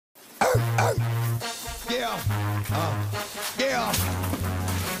Yeah, yeah,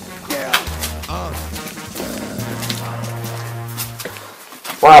 yeah,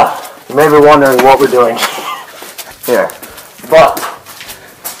 Well, you may be wondering what we're doing here, but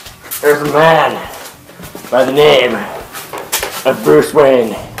there's a man by the name of Bruce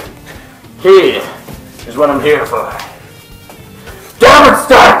Wayne. He is what I'm here for. Damn it,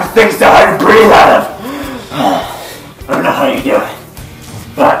 Stark! This thing's so hard to breathe out of. I don't know how you do it,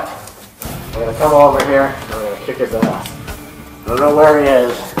 but I'm gonna come over here and I'm gonna kick his ass. I don't know where he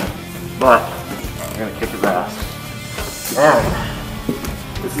is, but I'm gonna kick his ass. And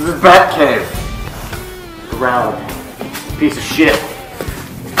this is his bat cave. Around piece of shit.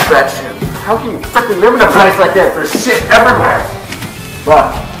 Infection. How can you freaking live in a place like that? There's shit everywhere.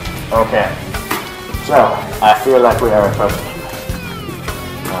 But okay. So I feel like we are approaching him.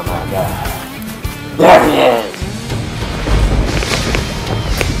 Oh my god. There he is.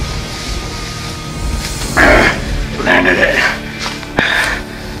 Landed it.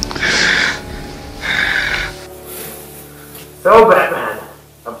 So, Batman,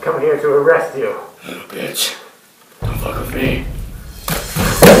 I'm coming here to arrest you. Little bitch. Don't fuck with me.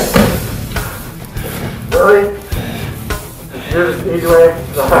 Really? You're the easy way,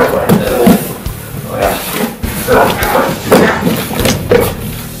 the hard way. Oh yeah.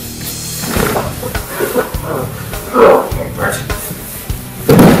 Hey, Bert.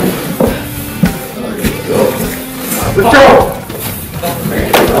 Let's go!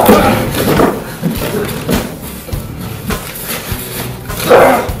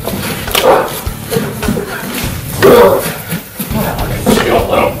 You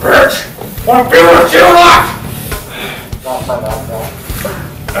little bitch. Won't be with you lot.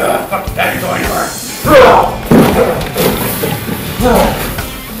 Fuck that, ain't going anywhere.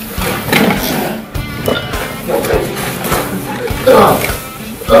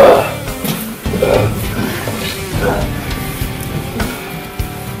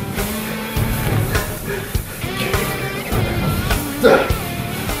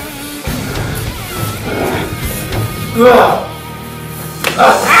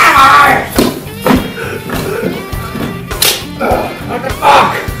 What the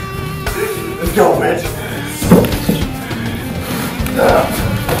fuck? Let's go, bitch.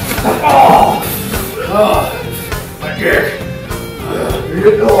 My dick. You're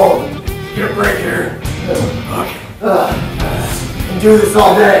getting old. Get a break here. Fuck. You can do this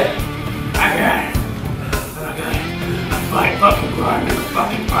all day. I got it. I fight fucking crime in the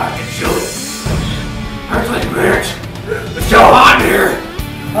fucking park and shoot it. Hurts like a bitch. It's so hot in here.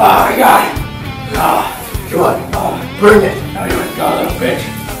 Oh, I got it. Come on. Bring it. No, you ain't got a little bitch.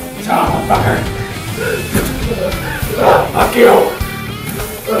 It's on, motherfucker. Fuck you.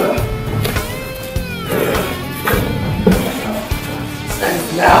 And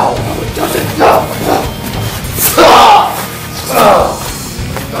now, Does it go?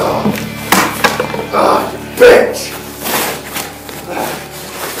 bitch.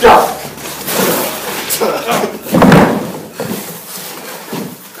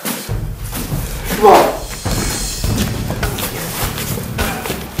 Come on.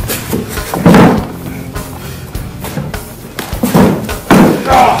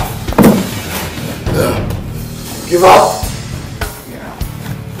 Give up.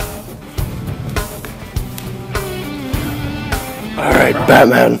 Alright,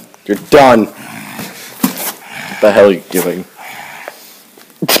 Batman, you're done. What the hell are you doing?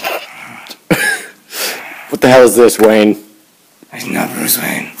 What the hell is this, Wayne? It's not Bruce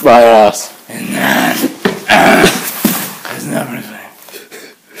Wayne. My ass. It's not. It's not Bruce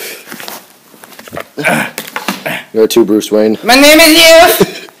Wayne. You're too, Bruce Wayne. My name is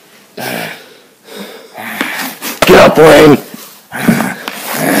you. Get up, Wayne.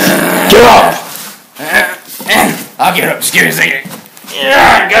 Get up. I'll get up. Just give me a second.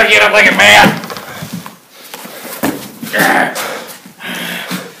 Yeah, gotta get up like a man.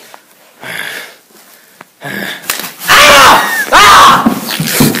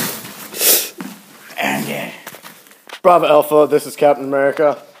 And yeah. Bravo Alpha, this is Captain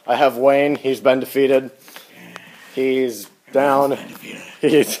America. I have Wayne. He's been defeated. He's down.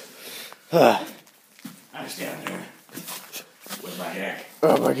 He's... I'm standing there with my dick.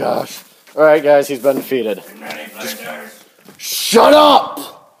 Oh my gosh. Alright guys, he's been defeated. And many blisters. Shut up!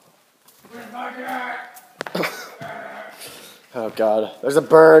 With my dick. Oh god. There's a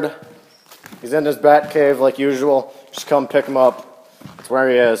bird. He's in his bat cave like usual. Just come pick him up. That's where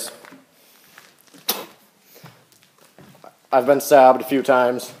he is. I've been stabbed a few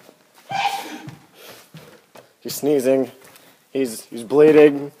times. He's sneezing. He's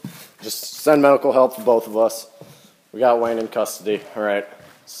bleeding. Just send medical help for both of us. We got Wayne in custody. Alright.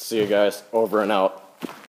 See you guys. Over and out.